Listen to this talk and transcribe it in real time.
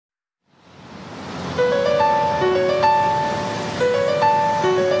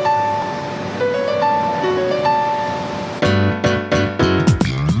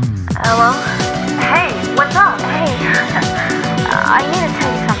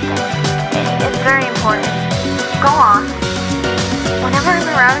important. Go on. Whenever I'm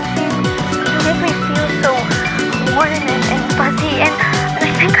around you, you make me feel so warm and fuzzy, and I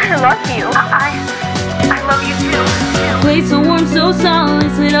think I love you. I love you too. Place so warm, so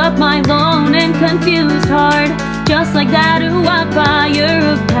solace, lit up my lone and confused heart. Just like that, a wildfire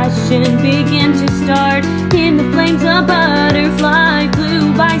of passion began to start. In the flames, a butterfly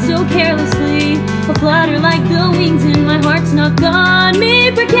flew by so carelessly, a flutter like the wings in my heart snuck on me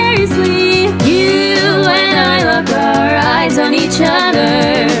precariously. You and I lock our eyes on each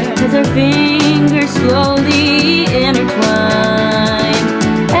other as our fingers slowly intertwine.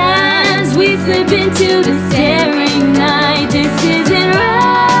 As we slip into the staring night, this isn't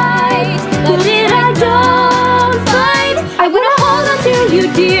right, but I don't fight. I wanna hold on to you,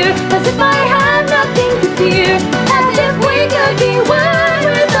 dear, as if I had nothing to fear, as if we could be one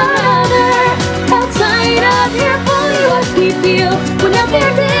with another. Outside of here, fully what we feel, when out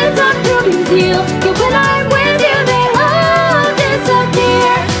there is a broken seal. Yeah, when I'm with you, they all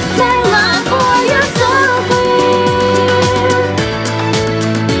disappear. My love for you so clear.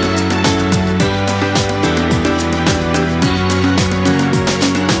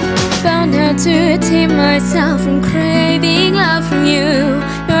 Found out to tame myself from craving love from you.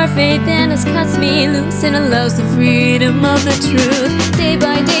 Your faith in us cuts me loose and allows the freedom of the truth. Day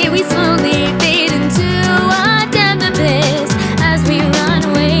by day we slowly fade into a damned abyss. As we run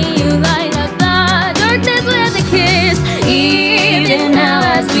away, you light up the darkness with a kiss. Even now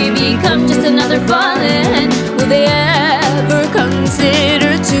as we become just another fallen, will they ever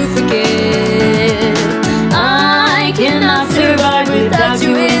consider to forgive? I cannot survive without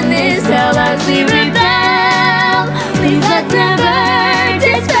you in this hell as we rebel. Please let's never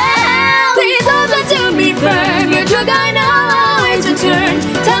dispel. Please hold on to me firm. Your drug I know always return.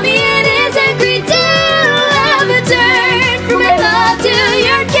 Tell me it isn't greed to ever turn. From my love to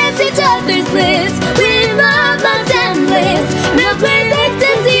your kiss, each other's lips. We love love's endless. We'll play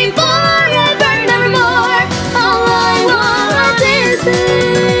ecstasy forever, nevermore. All I want is this.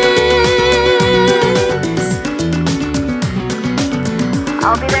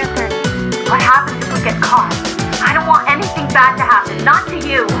 I'll be there for what happens if we get caught. I don't want anything bad to happen, not to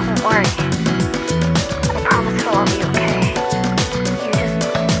you. Don't worry. I promise it'll all be okay. You just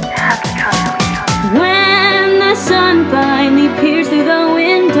have to trust me. When the sun finally peers through the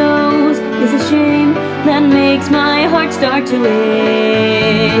windows, it's a shame that makes my heart start to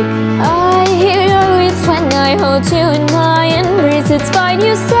ache. I hear your words when I hold you in my embrace. It's fine,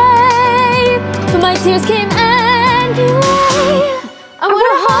 you say, but my tears came anyway. I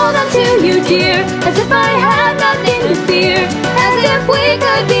wanna hold on to you, dear, as if I had nothing to fear, as if we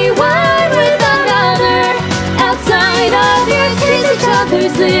could be one with another. Outside of your kiss, each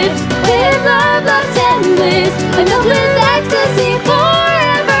other's lips, with love love's endless, and filled with ecstasy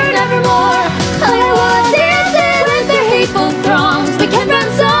forever, nevermore. All I want is it with their hateful throngs. We can run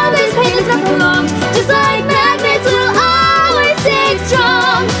so this pain is not prolonged. Just like magnets, we'll always stay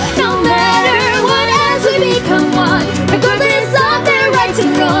strong. No matter what, as we become one, regardless of their rights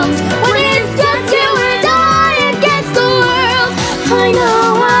and wrongs. When it's just you and I against the world, I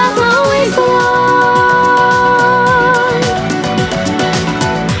know I'll always belong.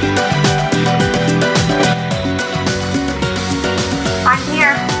 I'm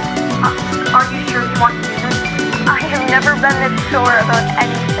here. Are you sure you want to do this? I have never been this sure about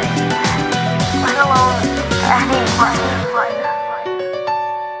anything, let alone anyone.